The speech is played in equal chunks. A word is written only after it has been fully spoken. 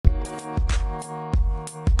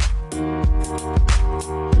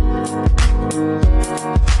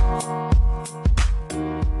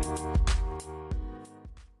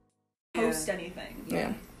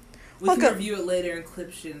We can review it later and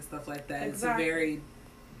clip shit and stuff like that. Exactly. It's a very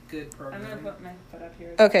good program. I'm gonna put my foot up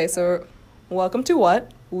here. Okay, so welcome to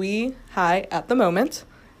what? We high at the moment.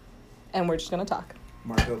 And we're just gonna talk.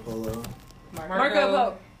 Marco Polo. Marco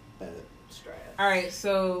Polo. Alright,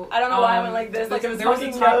 so... I don't know why I went like this, like it was there was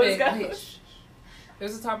a fucking topic. nose Wait, shh.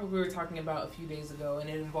 There's a topic we were talking about a few days ago, and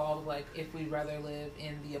it involved, like, if we'd rather live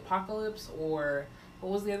in the apocalypse or...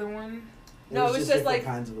 What was the other one? No, it was just like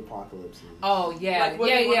kinds of apocalypses. Oh, yeah. Like,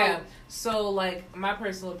 yeah. So, like, my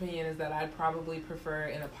personal opinion is that I'd probably prefer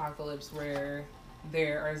an apocalypse where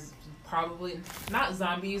there are probably... Not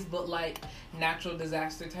zombies, but, like, natural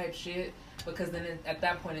disaster type shit. Because then at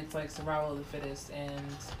that point, it's, like, survival of the fittest, and...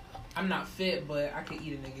 I'm not fit, but I could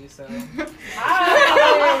eat a nigga, so...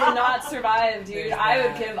 I would not survive, dude. I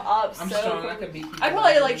would give up I'm so strong. quickly. I could beat people. I'd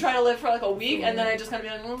probably, like, try to live for, like, a week, and then I just kind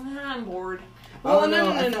of be like, I'm bored. Well,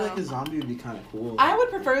 I feel like a zombie would be kind of cool. I would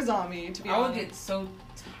prefer zombie, to be honest. I would get so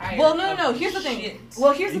tired. Well, no. Here's the thing.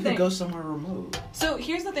 Well, here's the thing. You could go somewhere remote. So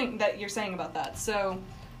here's the thing that you're saying about that. So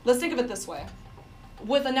let's think of it this way.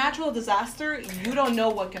 With a natural disaster, you don't know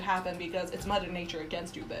what could happen because it's Mother Nature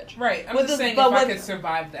against you, bitch. Right. I'm just saying if I could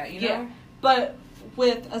survive that, you know? Yeah. But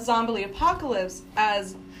with a zombie apocalypse,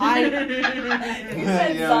 as I... You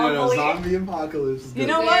said zombie apocalypse. is You good.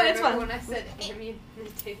 know what? It's fun. When I said ammunition.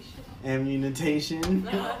 Ammunition.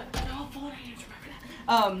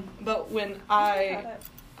 But when I...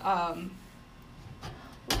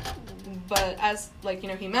 But as, like, you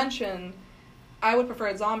know, he mentioned... I would prefer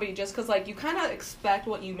a zombie just because, like, you kind of expect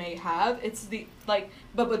what you may have. It's the, like,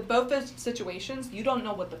 but with both those situations, you don't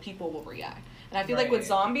know what the people will react. And I feel like with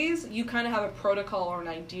zombies, you kind of have a protocol or an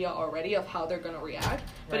idea already of how they're going to react.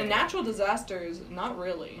 But in natural disasters, not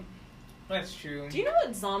really. That's true. Do you know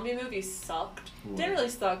what zombie movie sucked? Didn't really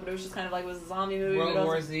suck, but it was just kind of like, was a zombie movie. World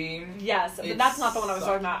War Z. Yes, but that's not the one I was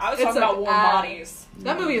talking about. I was It's talking about Warm Bodies.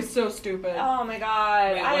 That movie is so stupid. Oh my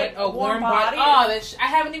god. Wait, what? Warm Bodies? Oh, I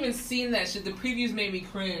haven't even seen that shit. The previews made me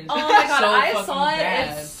cringe. Oh my god, so I saw it.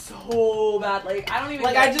 Bad. It's so bad. Like, I don't even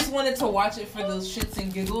I just wanted to watch it for those shits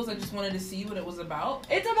and giggles. I just wanted to see what it was about.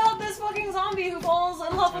 It's about this fucking zombie who falls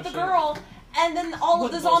in love with a girl, and then all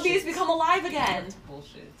of the zombies become alive again.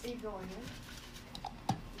 Bullshit. Are you going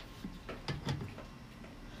in?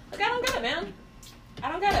 Like, I don't get it, man.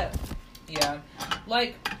 I don't get it. Yeah.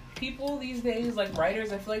 Like, people these days, like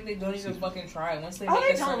writers, I feel like they don't even fucking try. Once they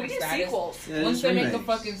make a certain status, once they make a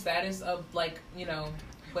fucking status of, like, you know,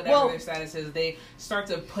 whatever their status is, they start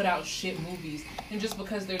to put out shit movies. And just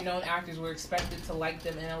because they're known actors, we're expected to like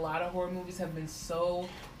them. And a lot of horror movies have been so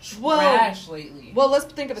trash lately. Well, let's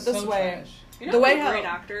think of it this way. Trash. You know, the way great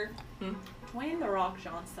actor, Dwayne The Rock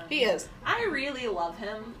Johnson. He is. I really love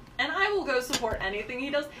him, and I will go support anything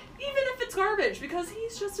he does, even if it's garbage, because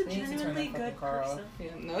he's just a genuinely good person.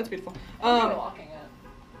 Yeah, no, it's beautiful. Walking it.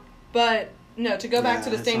 But no, to go back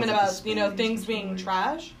to the statement about, you know, things being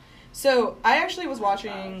trash. So I actually was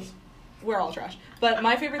watching. We're all trash. But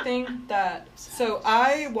my favorite thing so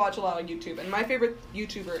I watch a lot of YouTube, and my favorite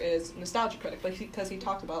YouTuber is Nostalgia Critic, because he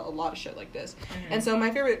talked about a lot of shit like this. Mm-hmm. And so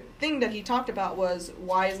my favorite thing that he talked about was,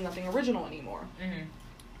 why is nothing original anymore? Mm-hmm.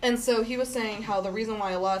 And so he was saying how the reason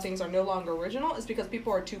why a lot of things are no longer original is because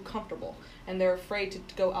people are too comfortable, and they're afraid to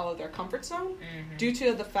go out of their comfort zone due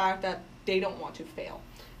to the fact that they don't want to fail.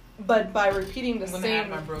 But by repeating the same... I'm going to add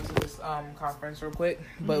my bro to this conference real quick,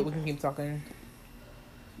 but we can keep talking.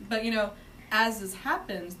 But, you know, as this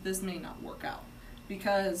happens, this may not work out.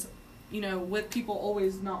 Because, you know, with people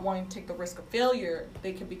always not wanting to take the risk of failure,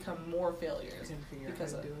 they can become more failures.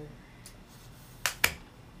 Because of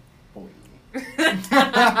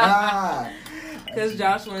Because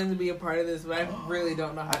Josh wanted to be a part of this, but I really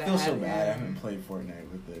don't know how to I feel so bad. I haven't played Fortnite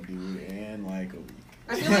with the dude in like a week.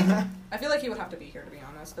 I feel like he would have to be here, to be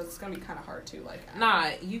honest, because it's gonna be kind of hard to like. Nah,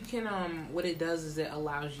 you can. What it does is it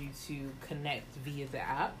allows you to connect via the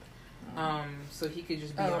app. So he could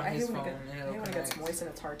just be on his phone and it'll connect. When it gets moist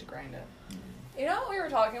and it's hard to grind it. You know what we were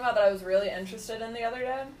talking about that I was really interested in the other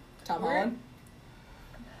day? Tom Holland.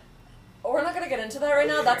 We're not gonna get into that right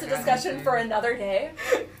now. That's a discussion for another day.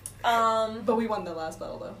 But we won the last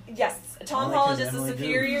battle, though. Yes, Tom Holland is the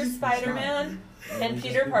superior Spider-Man, and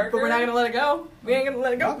Peter Parker. But we're not gonna let it go. We ain't gonna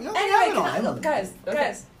let it go. Anyway, guys.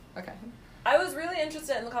 Okay. I was really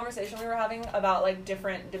interested in the conversation we were having about, like,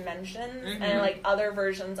 different dimensions and, like, other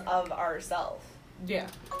versions of ourselves. Yeah.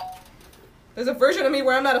 There's a version of me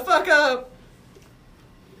where I'm not a fuck up.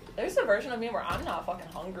 There's a version of me where I'm not fucking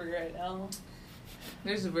hungry right now.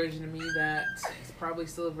 There's a version of me that is probably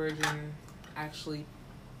still a virgin, actually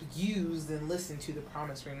used and listened to the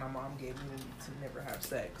promise ring my mom gave me to never have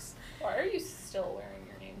sex. Why are you still wearing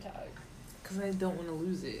your name tag? Because I don't want to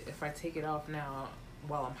lose it. If I take it off now,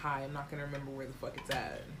 while I'm high, I'm not gonna remember where the fuck it's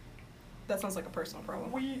at. That sounds like a personal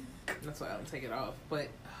problem. That's why I don't take it off. But,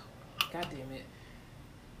 god damn it.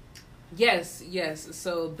 Yes.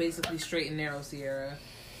 So basically, straight and narrow Sierra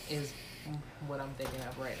is what I'm thinking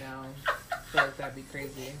of right now. I feel like that'd be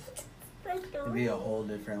crazy. It'd be a whole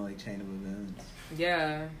different like chain of events.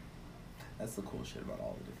 Yeah. That's the cool shit about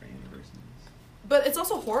all the different universities. But it's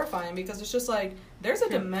also horrifying because it's just like there's a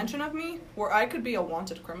dimension of me where I could be a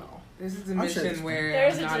wanted criminal. There's a dimension where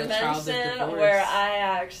there's I'm a not a child of dimension divorce. where I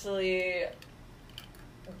actually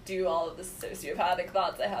do all of the sociopathic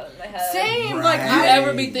thoughts I have in my head. Same, Right. like You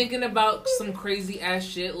ever be thinking about some crazy ass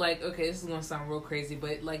shit? Like, okay, this is gonna sound real crazy,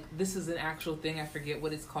 but like, this is an actual thing. I forget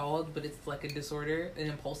what it's called, but it's like a disorder, an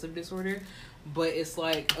impulsive disorder. But it's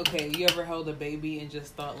like, okay, you ever held a baby and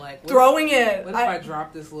just thought like, throwing it? What if I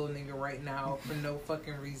drop this little nigga right now for no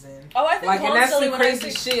fucking reason? Oh, I think Like, and that's constantly some when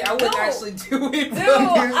crazy shit. I wouldn't actually do it. Dude,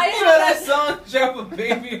 I you know that song, "Drop a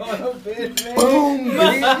Baby on a Bed." Man? Boom,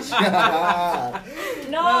 bitch.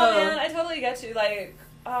 No, man, I totally get you. Like,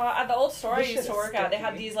 at the old store I used to work at, they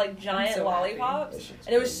had these like giant so lollipops,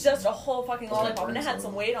 and it was just a whole fucking lollipop, and it had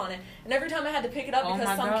some weight on it. And every time I had to pick it up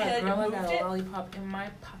because some kid girl, moved I got it, a lollipop in my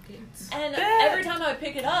pocket. and every time I would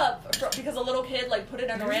pick it up because a little kid like put it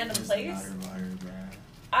in a random place,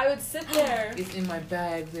 I would sit there. It's in my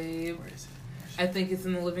bag, babe. Where is it? I think it's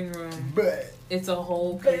in the living room. But It's a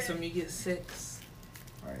whole case when you get 6.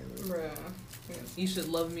 Bruh. You should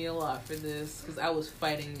love me a lot for this, because I was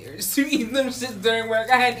fighting yours to eat them shit during work.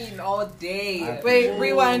 I hadn't eaten all day. Wait,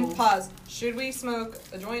 rewind, pause. Should we smoke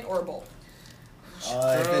a joint or a bowl?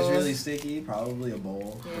 if it's really sticky, probably a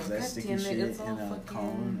bowl. Yeah. Because that God sticky damn it, shit it's in all a fucking-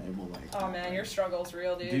 cone, it will like. Oh man, your struggle's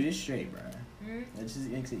real, dude. Dude, it's straight, bro. Hmm? It just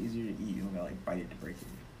makes it easier to eat. You don't gotta like bite it to break it.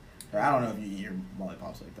 Or I don't know if you eat your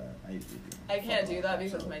lollipops like that. I usually do. I can't do that Lollipops,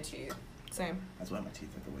 because so of my teeth. Same. That's why my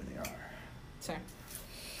teeth are the way they are. Same.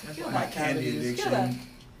 That's Feel why My I candy cavities. addiction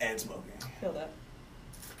and smoking. Feel that.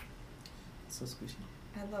 It's so squishy.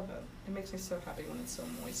 I love it. It makes me so happy when it's so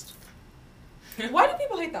moist. Why do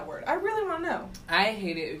people hate that word? I really want to know. I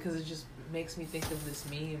hate it because it just makes me think of this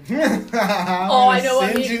meme. Oh, I know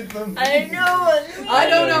what meme. I know what meme. I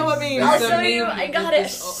don't know what means. I'll It's a show you. meme I got with it.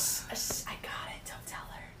 this- I got it. Don't tell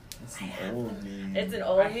her. It's an old meme. It's an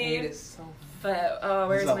old I hate meme. it so. But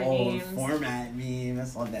where's It's my an old memes? format meme.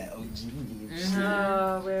 That's on that OG meme.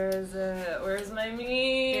 Mhm. Where is it? Where's my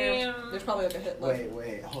Here. meme? There's probably like a hit left.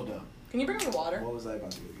 Wait, hold up. Can you bring me water? What was I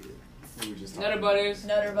about to go get? We were just Nutter talking Butters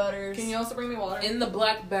Nutter Butters. Can you also bring me water? in the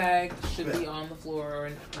black bag should be on the floor or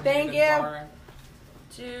in Thank the you. bar.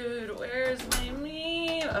 Dude, where's my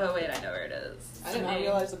meme? Oh wait, I know where it is. I did not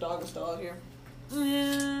realize the dog was still out here.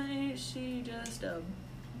 Yeah, she just a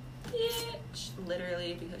bitch.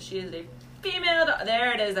 Literally, because she is a female dog.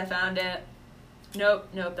 There it is, I found it. Nope,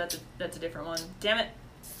 that's a different one. Damn it.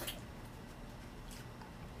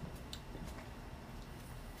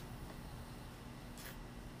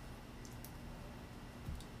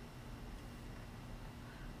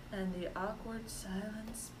 And the awkward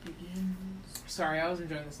silence begins. Sorry, I was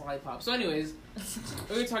enjoying this lollipop. So, anyways,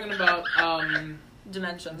 we were talking about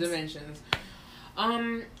Dimensions.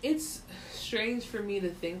 It's strange for me to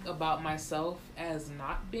think about myself as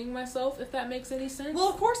not being myself, if that makes any sense. Well,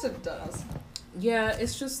 of course it does. Yeah,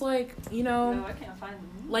 it's just like, you know, No, I can't find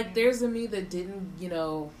them. like there's a me that didn't, you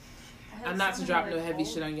know, I'm not to drop no heavy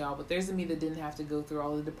shit on y'all, but there's a me that didn't have to go through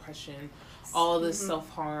all the depression, all the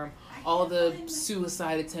self-harm, all the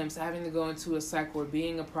suicide attempts, having to go into a psych ward,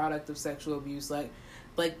 being a product of sexual abuse. Like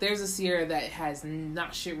there's a Sierra that has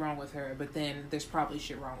not shit wrong with her, but then there's probably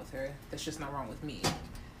shit wrong with her that's just not wrong with me.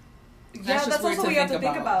 Yeah, just that's weird also what we have to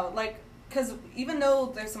think about. about. Like, because even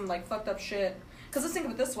though there's some, like, fucked up shit... Because let's think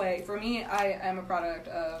of it this way. For me, I am a product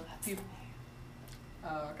of...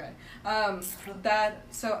 Oh, okay.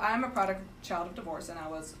 So I'm a product child of divorce, and I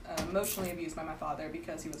was emotionally abused by my father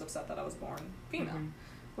because he was upset that I was born female. Mm-hmm.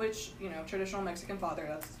 Which, you know, traditional Mexican father,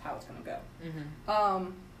 that's how it's going to go.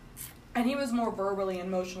 Mm-hmm. And he was more verbally and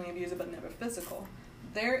emotionally abusive, but never physical.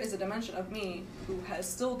 There is a dimension of me who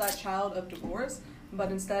has still that child of divorce,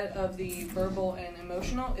 but instead of the verbal and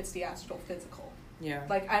emotional, it's the astral physical. Yeah.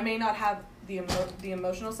 Like, I may not have the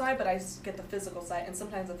emotional side, but I get the physical side, and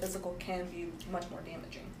sometimes the physical can be much more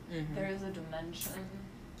damaging. Mm-hmm. There is a dimension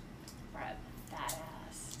where I'm fat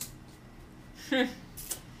ass.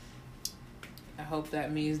 I hope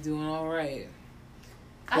that me is doing all right.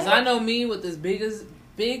 Because I know me with as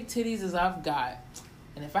big titties as I've got.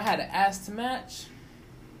 And if I had an ass to match,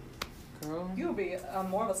 girl. You would be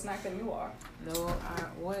more of a snack than you are. No,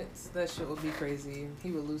 what? That shit would be crazy.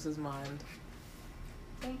 He would lose his mind.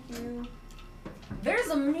 Thank you. There's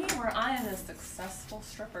a me where I am a successful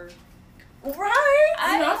stripper. Right?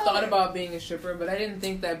 I've thought about being a stripper, but I didn't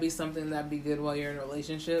think that'd be something that'd be good while you're in a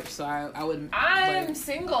relationship. So I would. I'm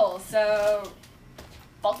single, so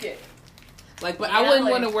fuck it. Like, but I wouldn't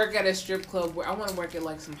want to work at a strip club where I want to work at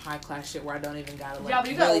like some high class shit where I don't even gotta like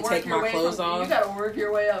really take my clothes off. You gotta work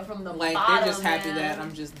your way up from the like bottom, they're just happy man. that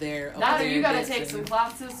I'm just there. That or you gotta take some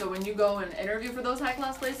classes so when you go and interview for those high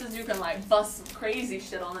class places, you can like bust some crazy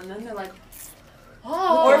shit on them. And then they're like,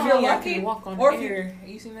 oh. Or if you're lucky, walk on or air.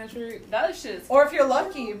 You seen that shirt? That shit's. Or if you're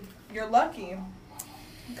lucky,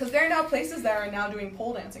 because there are now places that are now doing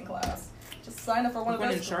pole dancing class. Just sign up for one of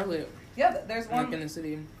those. In Charlotte. Yeah, there's one. Like in the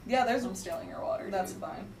city. Yeah, there's. I'm stealing your water. That's dude.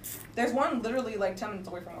 fine. There's one literally like 10 minutes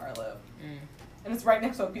away from where I live, and it's right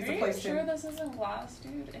next to a pizza place Are you sure too. this isn't glass,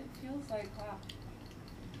 dude? It feels like glass.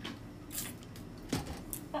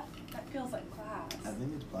 That feels like glass. I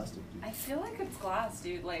think it's plastic, dude. I feel like it's glass,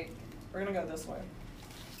 dude. Like, We're gonna go this way.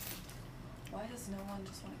 why does no one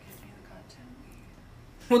just want to give me the goddamn weed?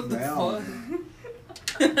 What the Damn.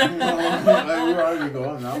 fuck? We're already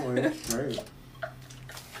going that way. It's great.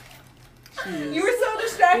 You were so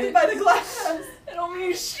distracted by the glass. It don't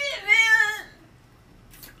mean shit, man.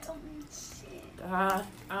 It don't mean shit. Oh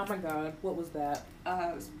my god, what was that?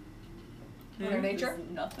 It was Mother Nature?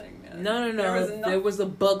 nothing, man. No. There was a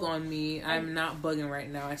bug on me. I'm not bugging right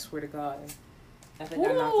now. I swear to God. I think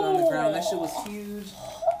I knocked it on the ground. That shit was huge.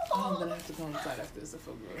 Oh, I'm gonna have to go inside after this. I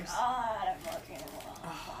feel gross. God, I'm fucking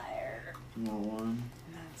on fire. You want one?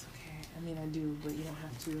 No, it's okay. I mean, I do, but you don't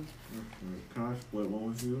have to. Can I split one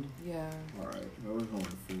with you? Yeah. Alright, that was only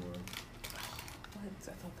 4. What?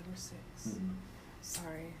 I thought there were 6. Mm-hmm.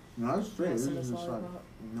 Sorry. No, that's straight. This Some is just like, lollipop?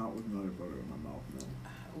 not with nutty butter in my mouth, no.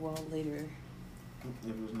 Well, later.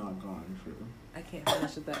 If it's not gone, sure. I can't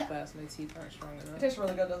finish it that fast. My teeth aren't strong It enough. tastes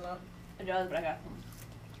really good, doesn't it? It does, but I got some.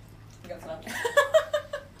 You got some.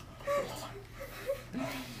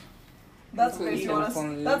 That's the face you want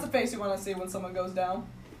to. That's the face you want to see when someone goes down.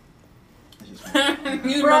 You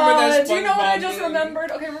Bruh, do you know what I just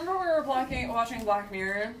remembered? Okay, remember we were watching Black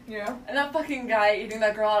Mirror? Yeah. And that fucking guy eating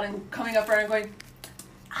that girl out and coming up for her and going,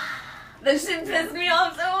 this shit pissed me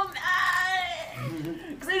off so bad.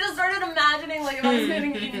 Because I just started imagining like if I was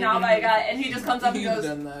getting eaten out by a guy and he just comes up and You've goes,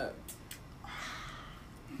 done that.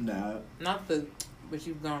 Nah. Not the, but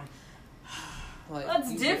you've gone. Like,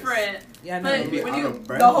 that's different. Yeah, I know. But Be when out you, of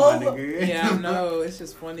breath, the whole- my nigga. Yeah, I know. It's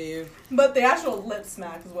just funny. But the actual lip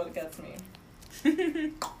smack is what gets me.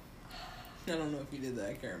 I don't know if you did that.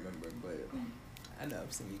 I can't remember, but I know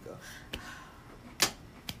I've seen you go.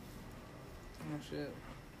 Oh shit.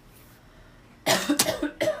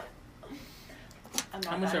 I'm not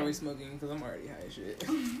How much dying. are we smoking? Because I'm already high as shit.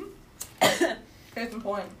 Here's the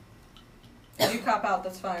point. If you cop out,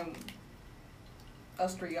 that's fine.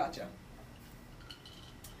 Us three gotcha.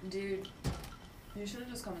 Dude, you should have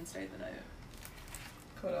just come and stayed the night.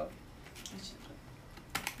 Could have. You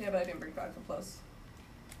should've. Yeah, but I didn't bring 5 for plus.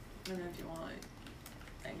 And then if you want,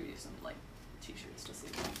 I can give you some like t-shirts to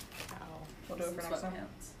sleep in. We'll do it for Some next time.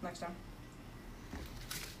 sweatpants. Next time.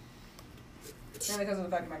 Mainly because of the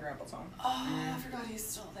fact that my grandpa's home. Oh, I forgot he's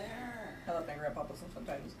still there. I love my grandpa listen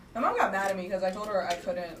sometimes. My mom got mad at me because I told her I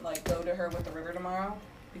couldn't like go to her with the river tomorrow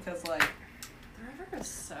because like The river is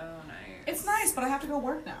so nice. it's nice, but I have to go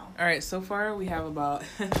work now. All right, so far we have about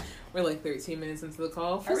we're like 13 minutes into the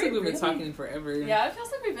call. Feels Are like we we've been really? talking forever. Yeah, it feels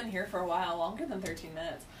like we've been here for a while, longer than 13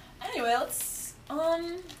 minutes. Anyway, let's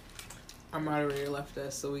Our moderator left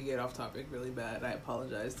us, so we get off topic really bad. I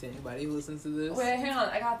apologize to anybody who listens to this. wait, hang on,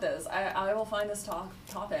 I got this. I will find us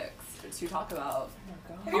topics to talk about.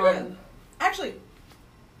 Oh Have you been, actually,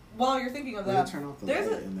 while you're thinking of They that, turn off the there's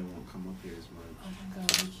light a- and they won't come up here as much. Oh my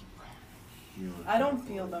god. You know, I don't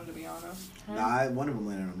feel them to be honest. Nah, one of them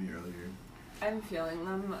landed on me earlier. I'm feeling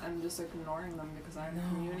them. I'm just ignoring them because I'm No.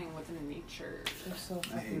 communing with nature. They're so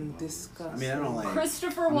I hate fucking bugs. disgusting. I mean, I don't like.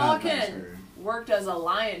 Christopher I'm not Walken nicer. worked as a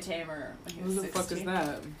lion tamer when he Who was the fuck is 16.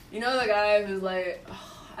 that? You know the guy who's like,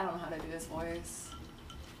 I don't know how to do his voice.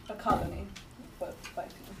 A colony, but like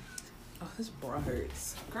Oh, this bra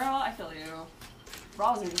hurts. Girl, I feel you.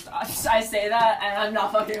 Bras are just, I say that and I'm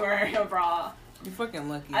not fucking wearing a bra. You're fucking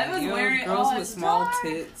lucky. I was You know, wearing- girls oh, with it's small dark.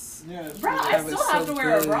 tits. Yeah. Bro, I have it still have so to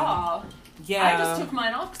wear a good. bra. Yeah. I just took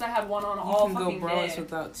mine off because I had one on all you can go fucking braless day.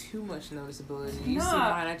 without too much noticeability. You see Nah.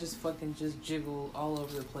 mine, I just fucking just jiggle all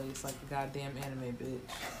over the place like a goddamn anime bitch.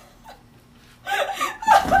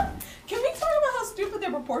 Can we talk about how stupid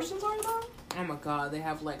their proportions are though? Oh my god, they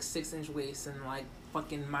have like 6-inch waists and like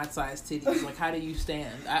fucking my size titties. Like, how do you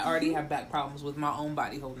stand? I already have back problems with my own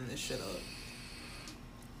body holding this shit up.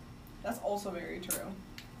 That's also very true.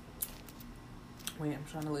 Wait, I'm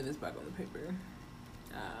trying to lay this back on the paper.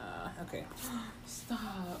 Okay. Stop.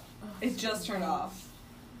 Oh, It just turned off.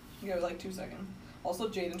 Give it like 2 seconds. Also,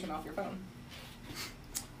 Jaden, turn off your phone.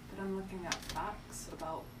 But I'm looking at facts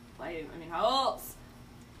about life. I mean, how else?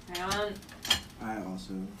 Hang on. I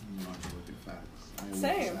also want to look at facts.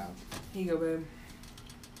 Same. Here you go, babe.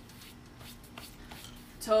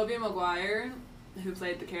 Tobey Maguire, who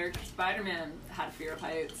played the character Spider-Man, had a fear of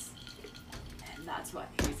heights. And that's why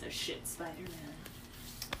he's a shit Spider-Man.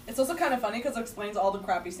 It's also kind of funny because it explains all the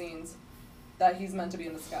crappy scenes that he's meant to be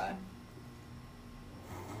in the sky.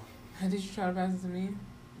 Did you try to pass it to me?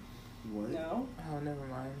 What? No. Oh, never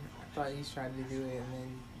mind. I thought you tried to do it and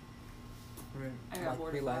then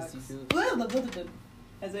realized you do.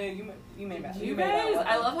 Isaiah, you made that. You guys,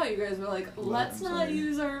 I love how you guys were like, let's not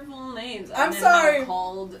use our full names. And I'm then sorry. You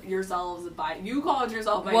called yourself by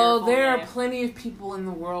your full there name. are plenty of people in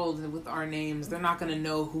the world with our names. They're not gonna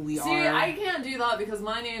know who we are. See, I can't do that because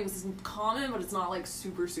my name is common, but it's not like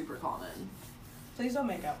super, super common. Please don't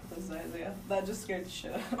make out with this, Isaiah. That just scared the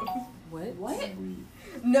shit out of me. What?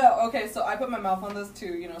 No, okay, so I put my mouth on this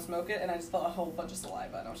to, smoke it, and I just felt a whole bunch of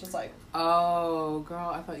saliva, and I was just like... Oh, girl,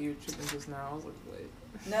 I thought you were tripping just now. I was like, wait.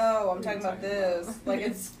 No, I'm talking about this. Like,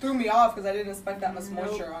 it threw me off because I didn't expect that much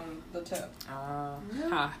moisture on the tip.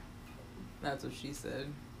 Ha. That's what she said.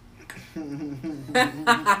 Here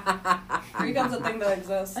comes a thing that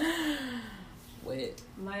exists. Wait.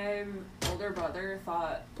 My older brother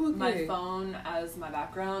thought Okay. my phone as my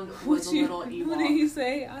background was a little Ewok. What did he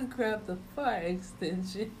say? I grabbed the fire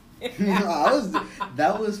extension.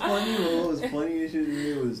 That was funny. What was funny as shit to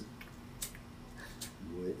me was...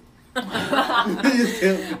 What?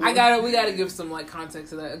 We gotta give some like context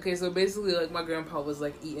to that. Okay, so basically like my grandpa was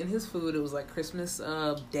like eating his food. It was like Christmas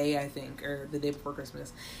day, I think, or the day before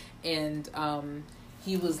Christmas. And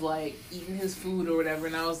he was like eating his food or whatever,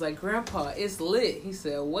 and I was like, Grandpa, it's lit. He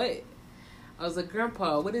said, what? I was like,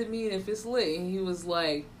 Grandpa, what does it mean if it's lit? And he was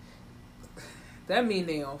like, that mean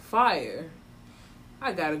they on fire.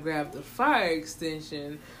 I gotta grab the fire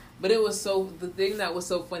extension. But the thing that was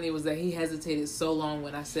so funny was that he hesitated so long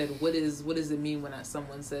when I said, what does it mean when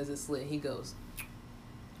someone says it's lit? He goes,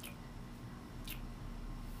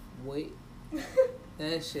 wait.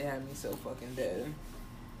 That shit had me so fucking dead.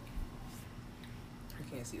 I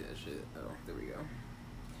can't see that shit. Oh, there we go.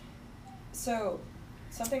 So,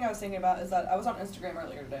 something I was thinking about is that I was on Instagram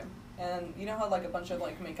earlier today, and you know how like a bunch of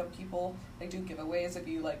like makeup people like do giveaways if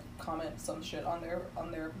you like comment some shit on their.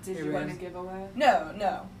 Did you win a giveaway?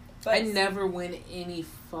 No. But I never win any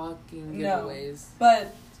fucking giveaways. No,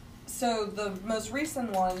 but so the most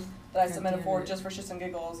recent one that I submitted for just for shits and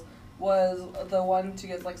giggles was the one to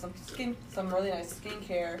get like some really nice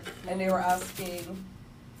skincare, and they were asking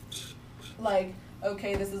like,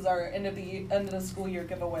 okay, this is our end of the school year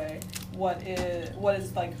giveaway. What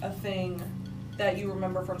is like a thing that you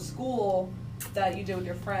remember from school that you did with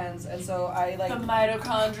your friends? And so I like the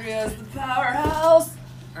mitochondria is the powerhouse.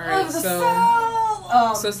 All right, of the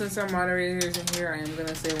cell. So since our moderators are here, I am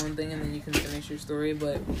gonna say one thing and then you can finish your story.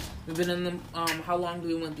 But we've been in the how long do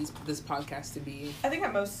we want this podcast to be? I think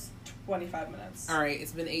at most 25 minutes. All right,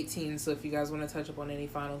 it's been 18. So if you guys want to touch up on any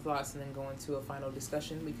final thoughts and then go into a final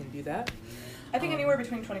discussion, we can do that. I think anywhere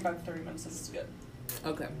between 25 and 30 minutes is good.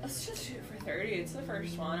 Okay. Let's just shoot for 30. It's the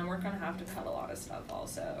first one, and we're gonna have to cut a lot of stuff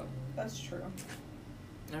also. That's true.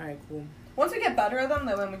 All right, cool. Once we get better at them,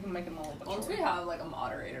 then we can make them a little bit Once shorter. we have like a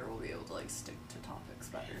moderator, we'll be able to like stick to topics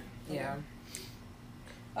better. Yeah.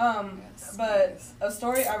 But a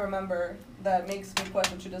story I remember that makes me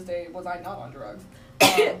question to this day, was I not on drugs?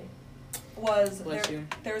 Was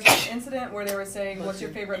there was an incident where they were saying, what's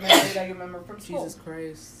your favorite memory that you remember from school? Jesus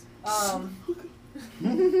Christ.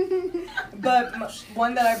 But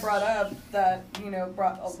one that I brought up that,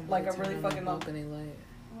 brought like a really fucking balcony light.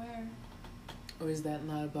 Where? Or is that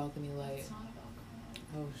not a balcony light? It's not a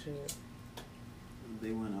balcony. Oh shit. They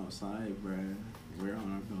went outside, bruh. We're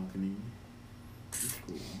on our balcony. It's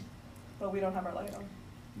cool. But we don't have our light on.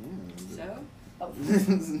 Yeah. So? Oh.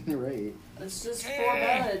 Right. It's just 4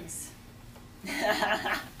 buds.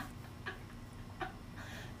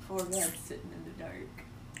 4 buds sitting in the dark.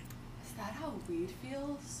 Is that how weed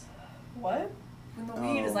feels? What? When the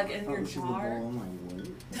weed is like in your jar? I'm like,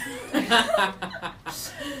 what?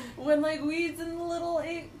 When like weed's in the little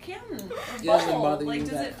can or It doesn't bottle, bother like you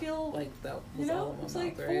does that, it feel like that was all in my it's mouth,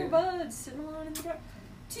 like 4 right? buds sitting alone in the dark.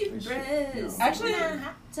 2 breads. No. Actually,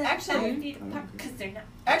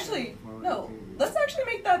 Actually, no. Let's actually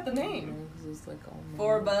make that the name. It's like all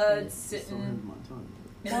 4 buds Still sitting in my tongue.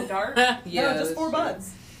 in the dark. Yeah, no, just 4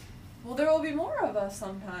 buds. Well, there will be more of us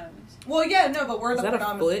sometimes. Well, yeah, no, but we're Is the that a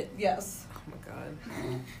predominant. foot? Yes. Oh my god.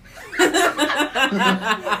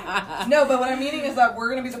 No, but what I'm meaning is that we're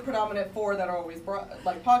gonna be the predominant 4 that are always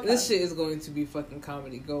podcasts. This shit is going to be fucking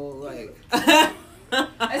comedy gold. Like,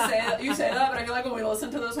 You say that, but I feel like when we listen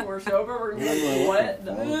to this when we're sober, we're gonna be like, what?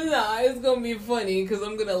 nah, it's gonna be funny because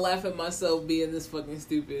I'm gonna laugh at myself being this fucking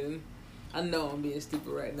stupid. I know I'm being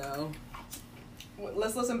stupid right now.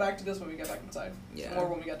 Let's listen back to this when we get back inside. Yeah. Or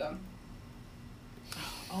when we get done.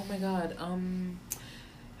 Oh my god.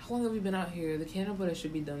 How long have we been out here? The candle butter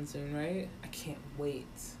should be done soon, right? I can't wait.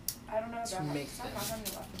 I don't know. To make them.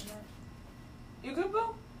 You good,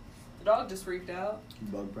 Bo? The dog just freaked out.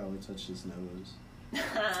 Bug probably touched his nose.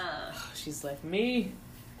 She's like me.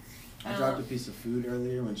 I dropped a piece of food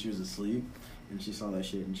earlier when she was asleep, and she saw that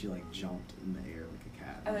shit, and she like jumped in the air like a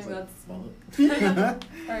cat. I think was that's fuck.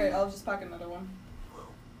 Alright, I'll just pack another one.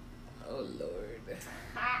 Oh lord.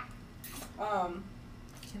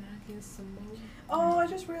 Can I get some more? Oh, I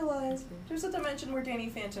just realized there's a dimension where Danny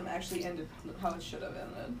Phantom actually ended how it should have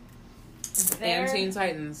ended. And Teen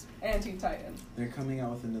Titans. And Teen Titans. They're coming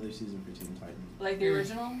out with another season for Teen Titans. Like the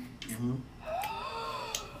original? Mm-hmm.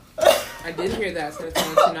 I did hear that, so it's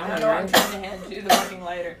on I tonight, know, I'm right? trying to hand you the fucking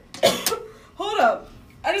lighter. Hold up.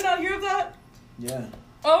 I did not hear of that. Yeah.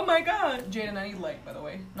 Oh my god. Jaden, I need light, by the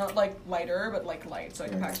way. Not like lighter, but like light, so I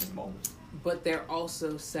can pack this bowl. But they're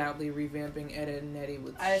also sadly revamping Ed, Edd n Eddy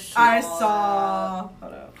with I saw.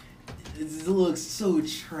 Hold up. It looks so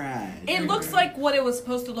trash. It looks like what it was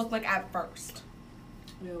supposed to look like at first.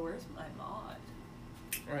 Yo, where's my mod?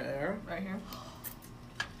 right there. Right here.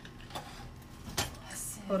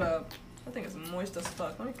 Hold up. That thing is moist as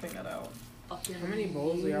fuck. Let me clean that out. How many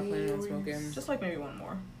bowls are y'all planning on smoking? Just like maybe one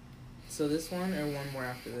more. So this one or one more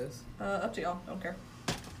after this? Up to y'all. Don't care.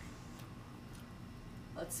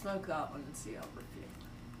 Let's smoke that one and see how we're feeling.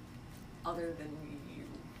 Other than you.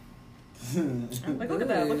 Like, look at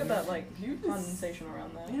that. Look at that, like, You just- condensation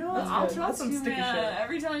around that. You know what? That's I'll good. That's trust some you, sticky man. shit.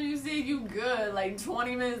 Every time you say you good, like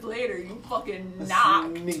 20 minutes later, you fucking That's knock.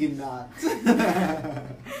 Nigga knocked.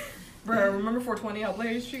 Bruh, remember 420 how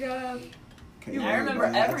blazed she got? Okay, I remember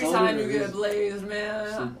man, I every told time her you it get was- blazed, Sleep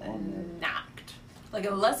man. on Knocked. Like,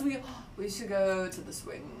 unless we should go to the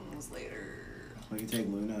swings later. We can take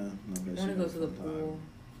Luna. No, I want to go to the pool.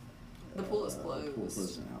 The pool is The pool closed.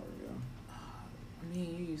 closed an hour ago. Me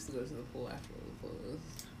and you used to go to the pool after it was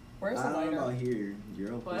closed. Where's the I don't know lighter? about here.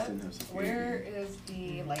 Your old place What? didn't have security. Where is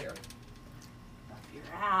the lighter? Up your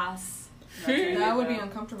ass. That would be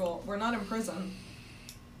uncomfortable. We're not in prison.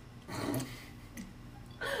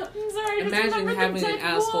 I'm sorry. just Imagine remember the having an dead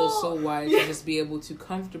asshole wall. so wide to just be able to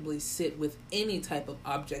comfortably sit with any type of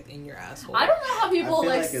object in your asshole. I don't know how people I feel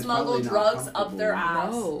like like it's smuggle probably not drugs up their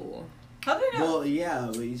ass. No. How did they know? Well, yeah,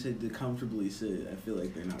 but you said to comfortably sit. I feel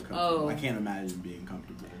like they're not comfortable. Oh. I can't imagine being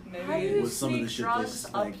comfortable. How do Maybe. you With some of the sneak shit drugs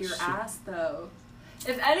that's, up like, your shit. ass, though?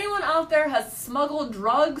 If anyone out there has smuggled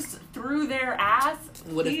drugs through their ass,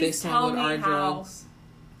 What if please they tell smuggled me our how. drugs?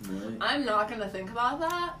 What? I'm not gonna think about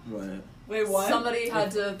that. What? Wait, what? Somebody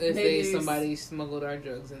had to If maybe somebody smuggled our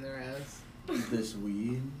drugs in their ass. This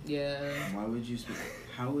weed? Yeah. Why would you?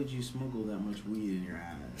 How would you smuggle that much weed in your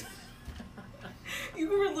ass? You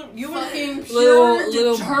were fucking Little- pure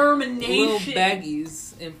little determination.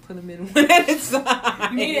 baggies and put them in one at a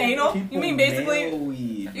time. You mean anal? People You mean basically? mail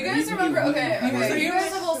weed. You guys Right? remember? Okay, Weed. okay. So you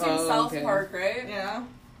guys have all seen Oh, South okay. Park, right? Yeah.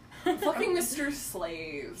 Fucking Mr.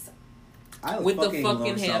 Slaves. I With the fucking fucking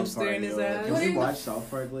love South hamster Park, in his yo. ass? Can we watch South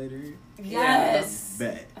Park later? Yes.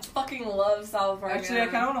 Bet. I fucking love South Park. Actually, I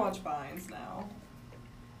man. kind of want to watch Vines now.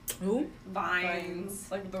 Who?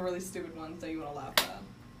 Vines. Like the really stupid ones that you want to laugh at.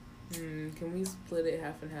 Can we split it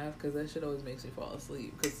half and half? Because that shit always makes me fall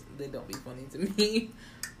asleep. Because they don't be funny to me.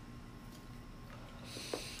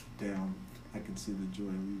 Damn, I can see the joy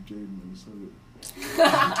leave Jaden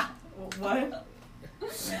What?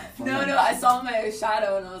 No, I saw my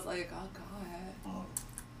shadow and I was like, oh god. Oh,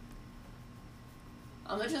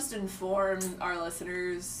 I'm gonna just inform our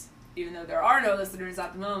listeners, even though there are no listeners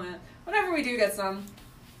at the moment, whenever we do get some,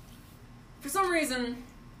 for some reason,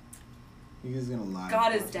 you guys gonna live?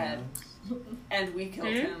 God is podcast? dead. And we killed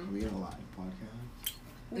Are him. we gonna live podcast?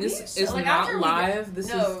 This We- is like, not after we live. This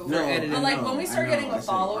no. is for editing. But, like, when we start getting a I said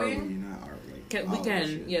following- are we, not are we, like, We all can, that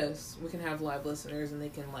shit. yes. We can have live listeners and they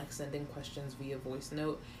can like send in questions via voice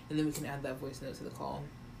note and then we can add that voice note to the call.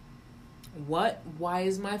 What? Why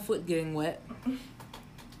is my foot getting wet?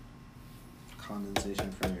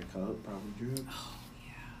 Condensation from your cup, probably drip. Oh,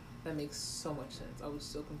 yeah. That makes so much sense. I was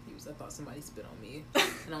so confused. I thought somebody spit on me.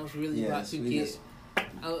 And I was really about to get...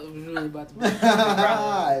 I was really about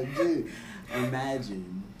to... Dude,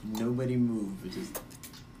 imagine nobody moved, but just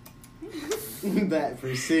that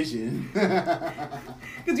precision.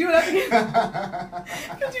 Because you would have to get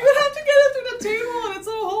it through the table and it's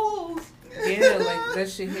all holes. Yeah, like that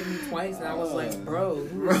shit hit me twice, and I was like, bro,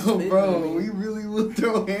 we really will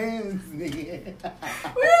throw hands, nigga.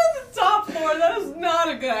 We're on the top floor. That is not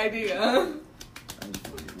a good idea.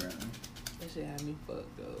 That shit had me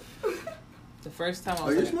fucked up. The first time I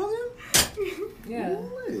was you're like, smoking? yeah.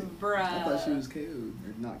 Bruh. I thought she was KO'd.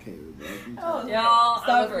 Or not KO'd, but y'all, I'm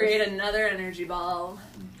gonna create another energy ball.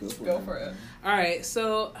 Go for it. Alright,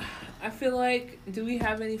 so I feel like, do we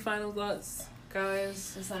have any final thoughts,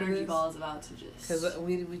 guys? This energy ball is about to just... Because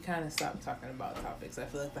we kind of stopped talking about topics. I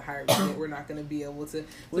feel like the higher we get, we're not going to be able to... So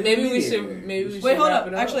maybe we should Wait, hold wrap up.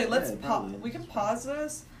 it up. Actually, let's we can pause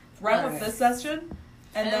this, wrap up this session,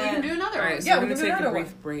 and then we can do another one. Alright, so yeah, we're we going can to take do a another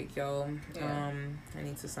brief break, y'all. Yeah. I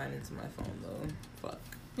need to sign into my phone, though. Fuck.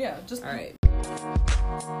 Yeah, just... Alright.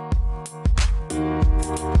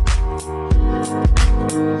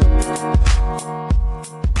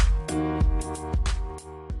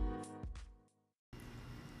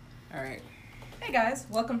 Alright. Hey guys,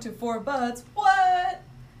 welcome to Four Buds. What?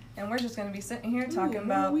 And we're just gonna be sitting here talking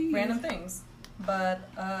about random things. But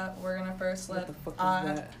we're gonna first let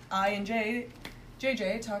I and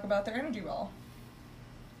JJ talk about their energy ball.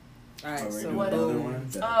 Alright, so what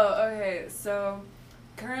okay. So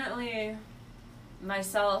currently,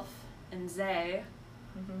 myself and Zay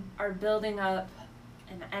are building up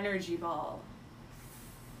an energy ball.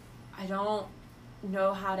 I don't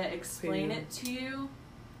know how to explain it to you.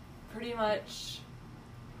 Pretty much,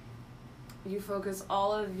 you focus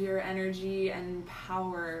all of your energy and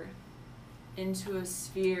power into a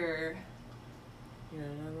sphere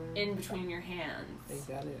in between your hands. They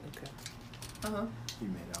got it? Okay. Uh-huh. You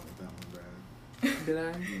made out with that one, bro. Did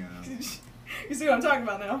I? Yeah. You see what I'm talking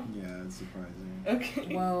about now? Yeah, it's surprising.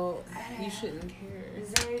 Okay. Well, you shouldn't care.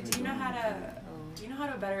 Zay, do you know how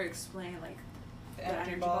to better explain like the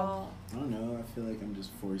energy ball? I don't know. I feel like I'm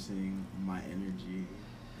just forcing my energy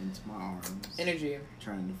into my arms. Energy.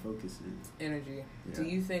 Trying to focus it. Energy. Yeah. Do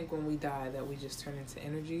you think when we die that we just turn into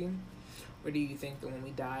energy? Or do you think that when we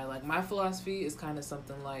die, like my philosophy is kind of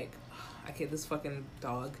something like, this fucking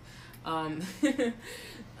dog. I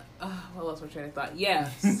lost my train of thought.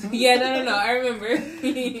 Yes. Yeah, no. I remember.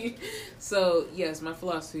 So, yes, my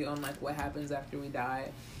philosophy on like what happens after we die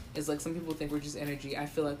is like some people think we're just energy. I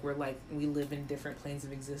feel like we live in different planes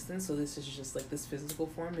of existence. So this is just like this physical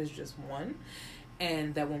form is just one.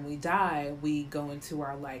 And that when we die, we go into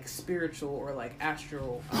our like spiritual or like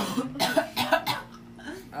astral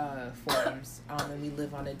forms, and we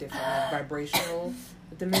live on a different like, vibrational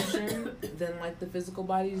dimension than like the physical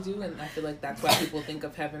bodies do. And I feel like that's why people think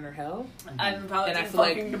of heaven or hell. I'm about and to I feel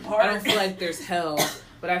like depart. I don't feel like there's hell,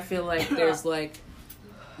 but I feel like there's like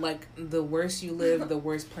the worse you live, the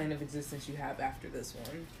worse plane of existence you have after this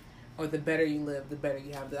one. Or the better you live, the better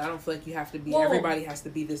you have. I don't feel like you have to be. Everybody has to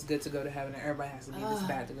be this good to go to heaven, and everybody has to be this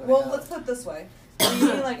bad to go to hell. Well, let's put it this way: do you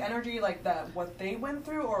mean like energy, like that what they went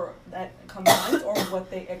through, or that combines, or what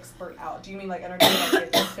they expert out? Do you mean like energy,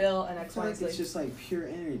 like they feel and X, Y, Z? It's just like pure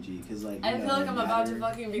energy, because like I feel like I'm about to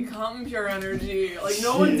fucking become pure energy. Like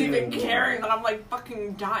no one's even caring that I'm like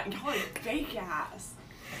fucking dying. Y'all are fake ass.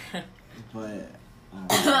 But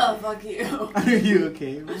fuck you. Are you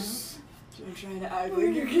okay, man? I'm trying to act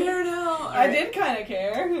like you care now. I did kind of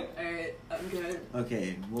care. Alright, I'm good.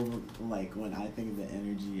 Okay, well, like, when I think of the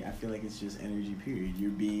energy, I feel like it's just energy, period. Your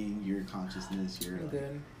being, your consciousness, your, like,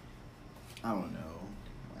 good. I don't know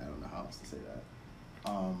how else to say that.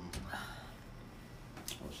 Oh,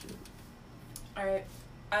 shit. Alright,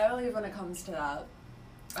 I believe when it comes to that,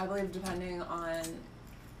 I believe depending on,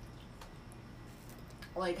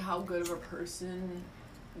 like, how good of a person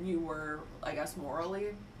you were, I guess,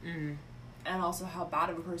 morally, and also how bad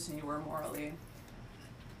of a person you were morally.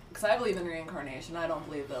 Because I believe in reincarnation. I don't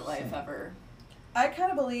believe that life ever... I kind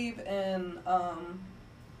of believe in, I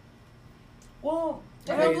don't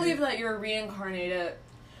believe that you're reincarnated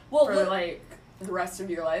for, like, the rest of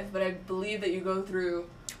your life, but I believe that you go through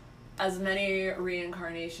as many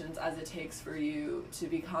reincarnations as it takes for you to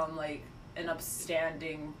become, like, an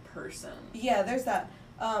upstanding person. Yeah, there's that.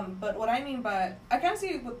 But what I mean by, I kind of see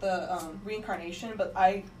it with the reincarnation, but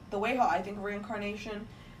the way how I think of reincarnation,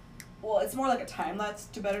 well, it's more like a time lapse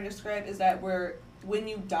to better describe, is that when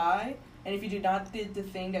you die, and if you do not did the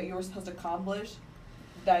thing that you were supposed to accomplish,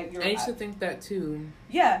 that you're. I used to think that too.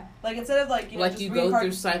 Yeah, like instead of like like just you go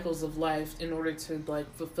through cycles of life in order to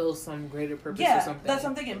like fulfill some greater purpose or something. That's what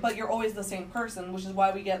I'm thinking. But you're always the same person, which is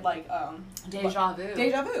why we get like deja vu.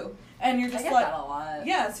 Deja vu, and you're just I get like that a lot.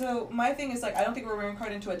 Yeah. So my thing is like I don't think we're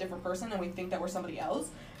reincarnated into a different person and we think that we're somebody else.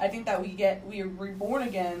 I think that we are reborn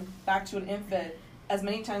again back to an infant as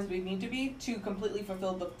many times as we need to be to completely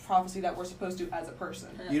fulfill the prophecy that we're supposed to as a person.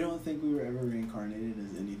 You don't think we were ever reincarnated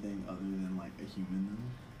as anything other than like a human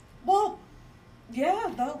though? Well,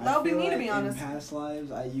 yeah, that would be me, to be honest. In past lives,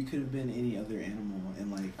 you could have been any other animal,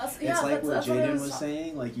 and like that's what Jaden was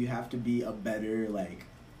saying. Like you have to be a better like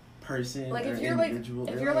person, like or if you're individual,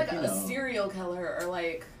 like if you're like a serial killer or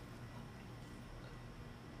like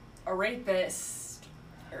a rapist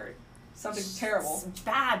or something terrible,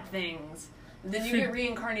 bad things. Then you get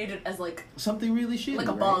reincarnated as like something really shitty, like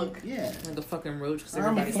a bug, yeah, like a fucking roach. Because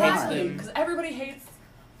everybody hates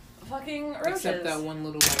fucking roaches. Except that one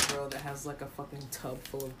little white girl that has like a fucking tub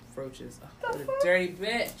full of roaches. Oh, what a dirty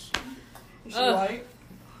bitch. Is she white?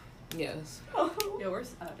 Yes. Yo,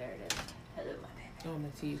 where's... Oh, there it is. Hello, my baby. Oh, my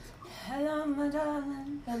teeth. Hello, my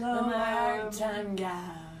darling. Hello, my hard-time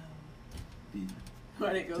gal. Did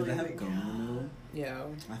it have gum in the middle? Yeah.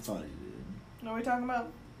 I thought it did. What are we talking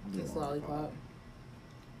about? This lollipop.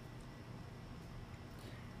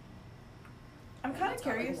 I'm kind of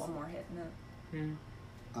curious. Like one more hit in it.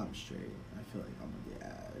 I'm straight. I feel like I'm gonna get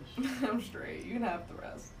ash. I'm straight. You can have the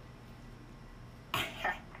rest.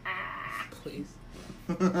 Please.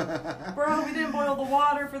 Bro, we didn't boil the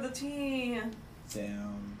water for the tea.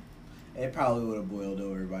 Damn. It probably would have boiled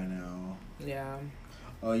over by now. Yeah.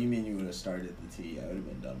 Oh, you mean you would have started the tea? I would have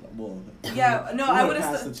been done. Well, yeah, no, I would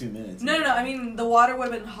have passed the 2 minutes. No. I mean, the water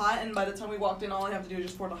would have been hot, and by the time we walked in, all I have to do is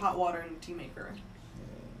just pour the hot water in the tea maker.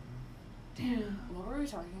 Yeah. Damn. What were we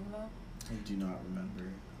talking about? I do not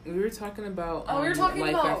remember. We were talking about. We were talking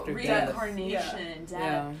life about after reincarnation. Death.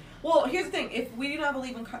 Yeah. Well, here's the thing: if we do not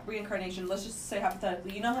believe in reincarnation, let's just say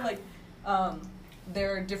hypothetically, you know how like,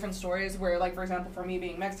 there are different stories where, like, for example, for me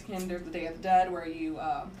being Mexican, there's the Day of the Dead, where you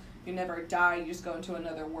never die, you just go into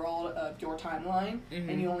another world of your timeline,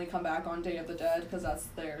 and you only come back on Day of the Dead, because that's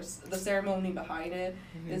the ceremony behind it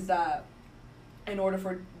is that in order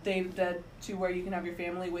for Day of the Dead to where you can have your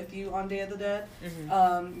family with you on Day of the Dead,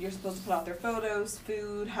 you're supposed to put out their photos,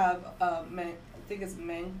 food, have, I think it's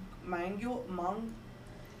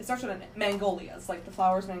it starts with a Magnolias, like the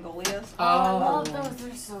flowers Magnolias. Oh, I love those,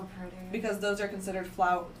 they're so pretty. Because those are considered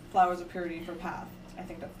flowers of purity for path. I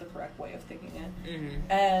think that's the correct way of thinking it.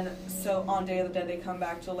 And so on Day of the Dead, they come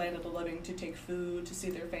back to the land of the living to take food, to see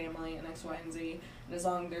their family, and X, Y, and Z. And as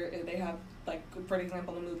long as they have, like, for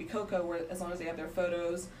example, in the movie Coco, where as long as they have their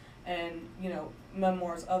photos and, you know,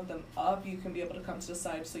 memoirs of them up, you can be able to come to the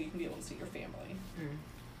side so you can be able to see your family.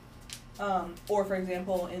 Or, for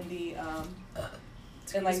example, in the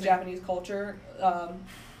in like Japanese culture,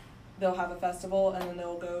 they'll have a festival and then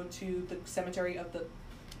they'll go to the cemetery of the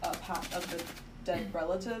dead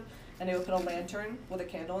relative, and they will put a lantern with a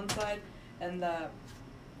candle inside, and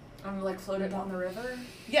like float it down the river.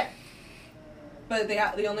 Yeah, but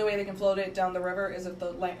the only way they can float it down the river is if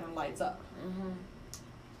the lantern lights up.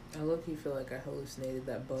 I low-key feel like I hallucinated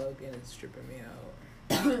that bug and it's tripping me out.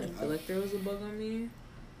 I feel like there was a bug on me.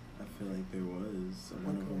 I feel like there was.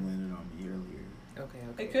 One of them landed on me earlier. Okay.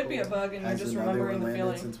 It could be a bug, and you're just remembering the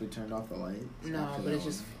feeling. Since we turned off the lights. No, but it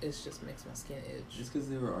just makes my skin itch. Just because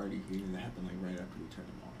they were already here, that happened like right after we turned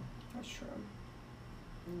them on. That's true.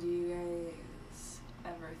 Do you guys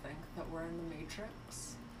ever think that we're in the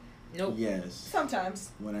Matrix? Nope. Yes.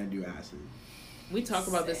 Sometimes. When I do acid. We talk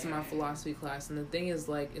about this in my philosophy class, and the thing is,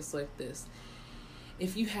 like, it's like this.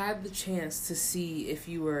 If you had the chance to see if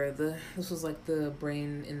you were this was like the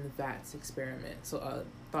brain in the vats experiment, so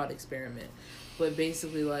thought experiment, but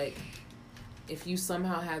basically, like, if you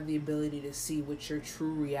somehow had the ability to see what your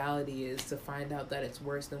true reality is, to find out that it's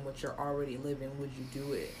worse than what you're already living, would you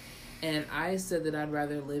do it? And I said that I'd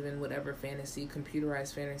rather live in whatever fantasy,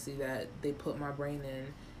 computerized fantasy that they put my brain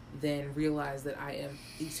in, than realize that I am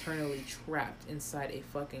eternally trapped inside a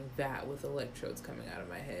fucking vat with electrodes coming out of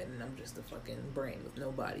my head and I'm just a fucking brain with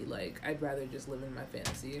no body. Like, I'd rather just live in my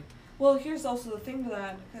fantasy. Well, here's also the thing to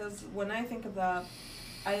that, because when I think of that,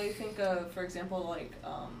 I think of, for example, like,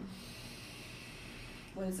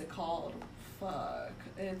 what is it called? Fuck.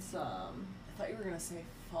 It's, I thought you were gonna say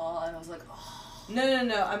fall, and I was like, oh.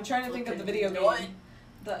 No. I'm trying to think of the video game.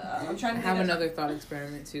 I'm trying to have another thought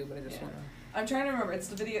experiment too, but I just want to. I'm trying to remember. It's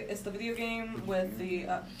the video game with the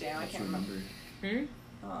damn, I can't remember. If you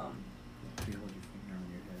hold your finger on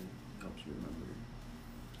your head, it helps you remember.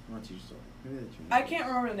 I want you to start. Maybe that's your I can't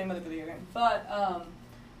remember the name of the video game, but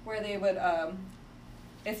where they would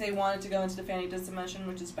if they wanted to go into the fantasy dimension,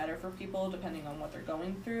 which is better for people depending on what they're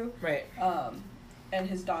going through. Right. And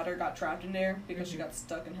his daughter got trapped in there because she got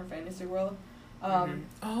stuck in her fantasy world.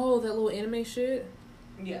 Oh, that little anime shit?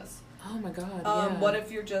 Yes. Oh my god, yeah. What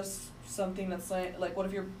if you're just something that's like, what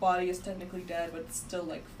if your body is technically dead but still,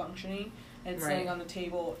 like, functioning and it's laying on the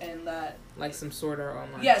table and that... Like some Sword Art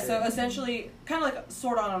Online Yeah, shit. so essentially, kind of like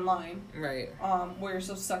Sword Art Online. Right. Where you're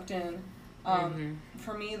so sucked in.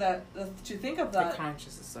 For me, to think of that... The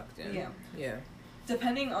conscious is sucked in. Yeah. Yeah.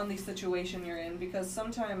 Depending on the situation you're in, because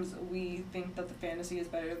sometimes we think that the fantasy is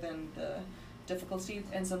better than the difficulty,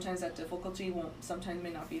 and sometimes that difficulty sometimes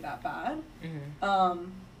may not be that bad.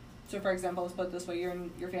 So for example, let's put it this way, you're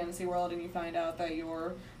in your fantasy world and you find out that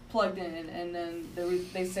you're plugged in, and then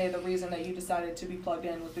they say the reason that you decided to be plugged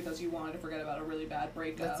in was because you wanted to forget about a really bad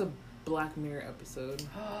breakup. That's a Black Mirror episode.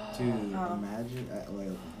 Dude, imagine, like,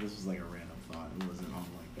 this was like a random thought, it wasn't on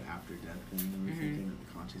like the after death thing, we were thinking of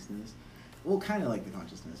the consciousness. Well, kind of like the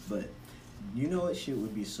consciousness, but you know what shit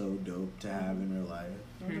would be so dope to have in real life?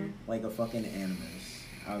 Like a fucking Animus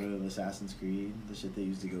out of Assassin's Creed, the shit they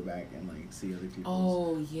used to go back and like see other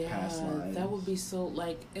people's past lives. That would be so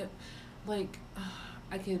I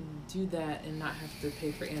could do that and not have to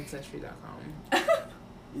pay for Ancestry.com.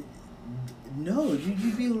 No,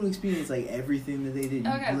 you'd be able to experience like everything that they did.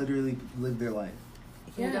 You literally live their life.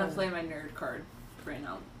 Yeah. I'm gonna play my nerd card right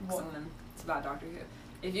now. It's about Doctor Who.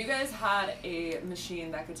 If you guys had a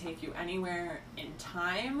machine that could take you anywhere in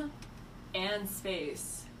time and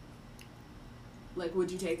space, like,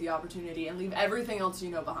 would you take the opportunity and leave everything else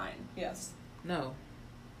you know behind? Yes. No.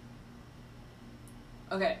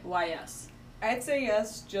 Okay, why yes? I'd say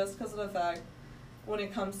yes, just because of the fact, when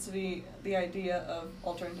it comes to the idea of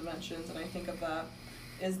alternate dimensions, and I think of that,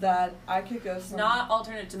 is that I could go not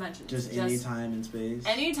alternate dimensions. Just any time in space.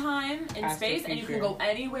 Any time in space, and you can go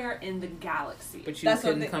anywhere in the galaxy. But you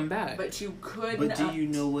couldn't come back. But you could. But do you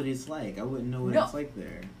know what it's like? I wouldn't know what it's like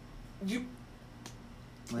there.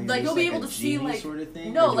 Like you'll be able to see, like, sort of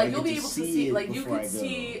thing? No, like you'll be able to see, like you could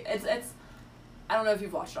see. It's. I don't know if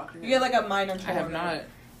you've watched Doctor Who. You get like a minor tour. I have not.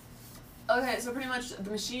 Okay, so pretty much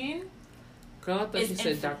the machine. Girl, I thought you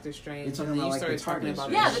said Doctor Strange. You're talking about like the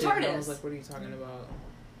TARDIS. Yeah, the TARDIS. TARDIS. I was like, what are you talking about?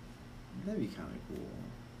 That'd be kind of cool.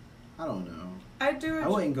 I don't know. I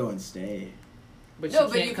wouldn't go and stay. But no, you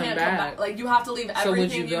but you can't come back. Like you have to leave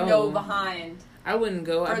everything you know behind. I wouldn't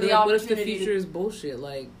go. I'd be like, what if the future is bullshit?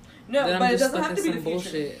 Like. No, then but I'm it just doesn't have to be the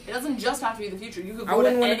future. Bullshit. It doesn't just have to be the future. You could go I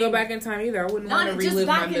wouldn't want to go back in time either. I wouldn't want to relive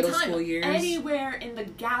my middle school years. Anywhere in the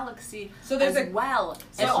galaxy so there's as well.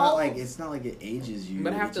 So it's not like it ages you.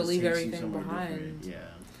 But I have to leave everything behind. Yeah.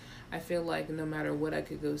 I feel like no matter what I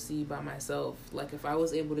could go see by myself, like if I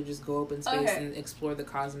was able to just go up in space and explore the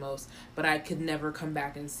cosmos, but I could never come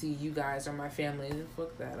back and see you guys or my family, then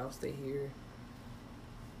fuck that, I'll stay here.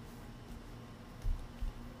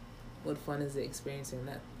 What fun is it experiencing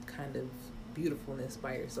that kind of beautifulness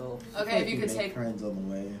by yourself? Okay, if you could take friends on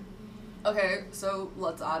the way. Okay, so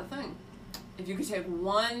let's add a thing. If you could take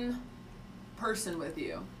one person with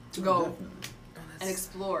you to go and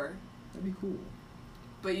explore, that'd be cool.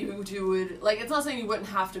 But you two would, like, it's not saying you wouldn't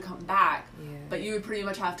have to come back, but you would pretty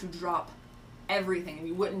much have to drop everything, and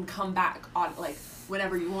you wouldn't come back on, like,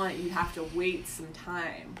 whenever you want it. You'd have to wait some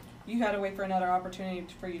time. You had to wait for another opportunity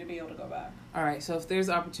for you to be able to go back. Alright, so if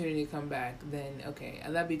there's opportunity to come back, then okay,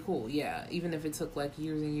 that'd be cool, yeah. Even if it took, like,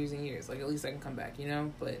 years and years and years. Like, at least I can come back, you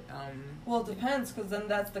know? But, well, it depends, because then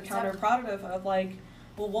that's the counterproductive of, like,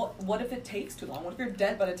 well, what if it takes too long? What if you're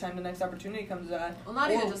dead by the time the next opportunity comes back? Well,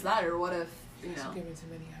 not even just that, or what if, you know... Giving too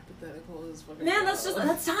many hypotheticals. Man,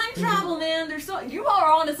 that's time travel, man. You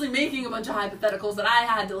are honestly making a bunch of hypotheticals that I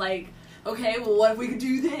had to, like, okay, well, what if we could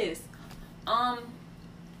do this?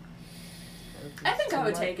 I think I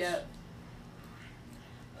would take it.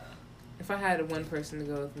 If I had one person to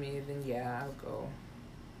go with me, then yeah, I'll go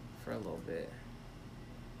for a little bit.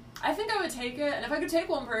 I think I would take it, and if I could take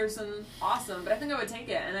one person, awesome, but I think I would take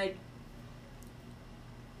it, and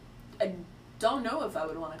I don't know if I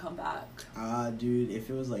would want to come back. Dude,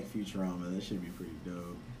 if it was like Futurama, that should be pretty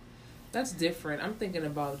dope. That's different. I'm thinking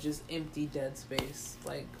about just empty dead space.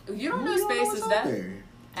 Like, you don't know space is dead.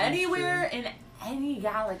 Anywhere in any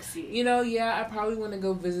galaxy. You know, yeah, I probably want to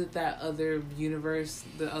go visit that other universe,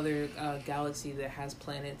 the other galaxy that has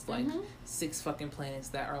planets, like 6 fucking planets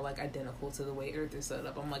that are like identical to the way Earth is set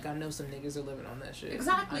up. I'm like, I know some niggas are living on that shit.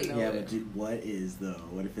 Exactly. Yeah, but dude, what is though?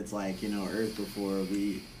 What if it's like, you know, Earth before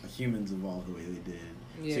humans evolved the way they did?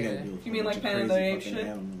 Yeah. So you gotta deal with you mean like Planet of the Apes shit?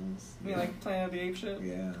 Animals. You mean like Planet of the Apes shit?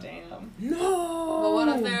 Yeah. Damn. No! Well, what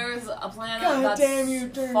if there's a planet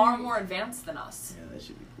that's far more advanced than us? Yeah, that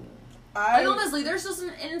should be cool. Like, honestly, there's just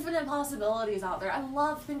an infinite possibilities out there. I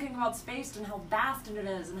love thinking about space and how vast it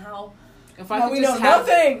is and how... If I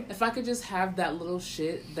could just have that little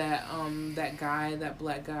shit that that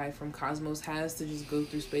black guy from Cosmos has to just go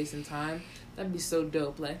through space and time, that'd be so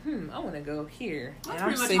dope. Like, I want to go here. That's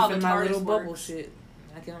and I'm safe in my little bubble shit.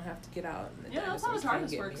 I don't have to get out. Yeah, that's how the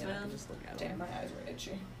TARDIS works, man. Damn, my eyes were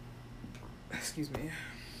itchy. Excuse me.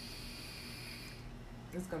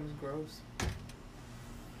 This gum is gross.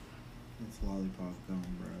 It's lollipop gum,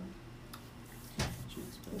 bro.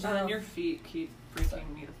 And your feet keep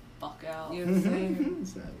freaking me the fuck out. You know what I'm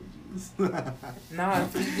saying? Savages. Nah,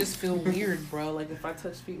 feet just feel weird, bro. Like, if I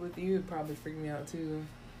touch feet with you, it'd probably freak me out, too.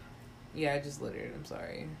 Yeah, I just littered. I'm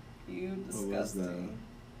sorry. You disgusting.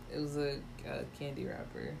 It was a candy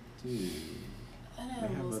wrapper. Dude. I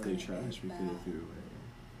have other trash we could have threw away.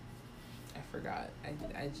 I forgot.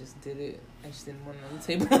 I just did it. I just didn't want it on the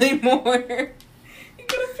table anymore. You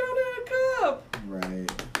could have thrown it in a cup.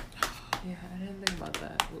 Right. Yeah, I didn't think about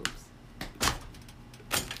that. Whoops.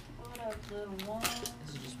 What up, little one?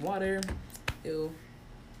 This is just water. Ew.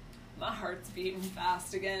 My heart's beating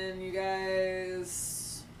fast again, you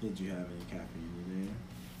guys. Did you have any caffeine today?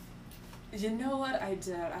 You know what I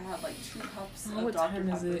did? I had like 2 cups of what Dr. time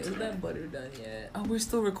is Pepper it? Is today. that butter done yet? Oh, we're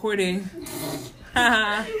still recording.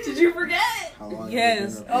 Did you forget? How long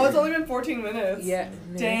Yes. Have Oh, it's only been 14 minutes. Yeah.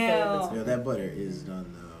 Damn. Yeah, that butter is done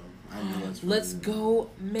though. I know it's. Let's go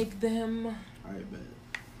make them. Alright, bet.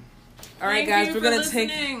 All right, guys, we're gonna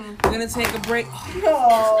take a break.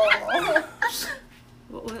 Oh.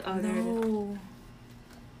 What? Oh, there it is. No.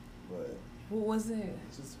 But What was it?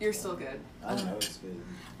 You're still good. I know it's good.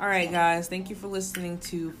 All right, guys. Thank you for listening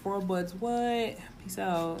to Four Buds. What? Peace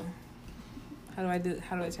out. How do I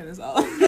turn this off?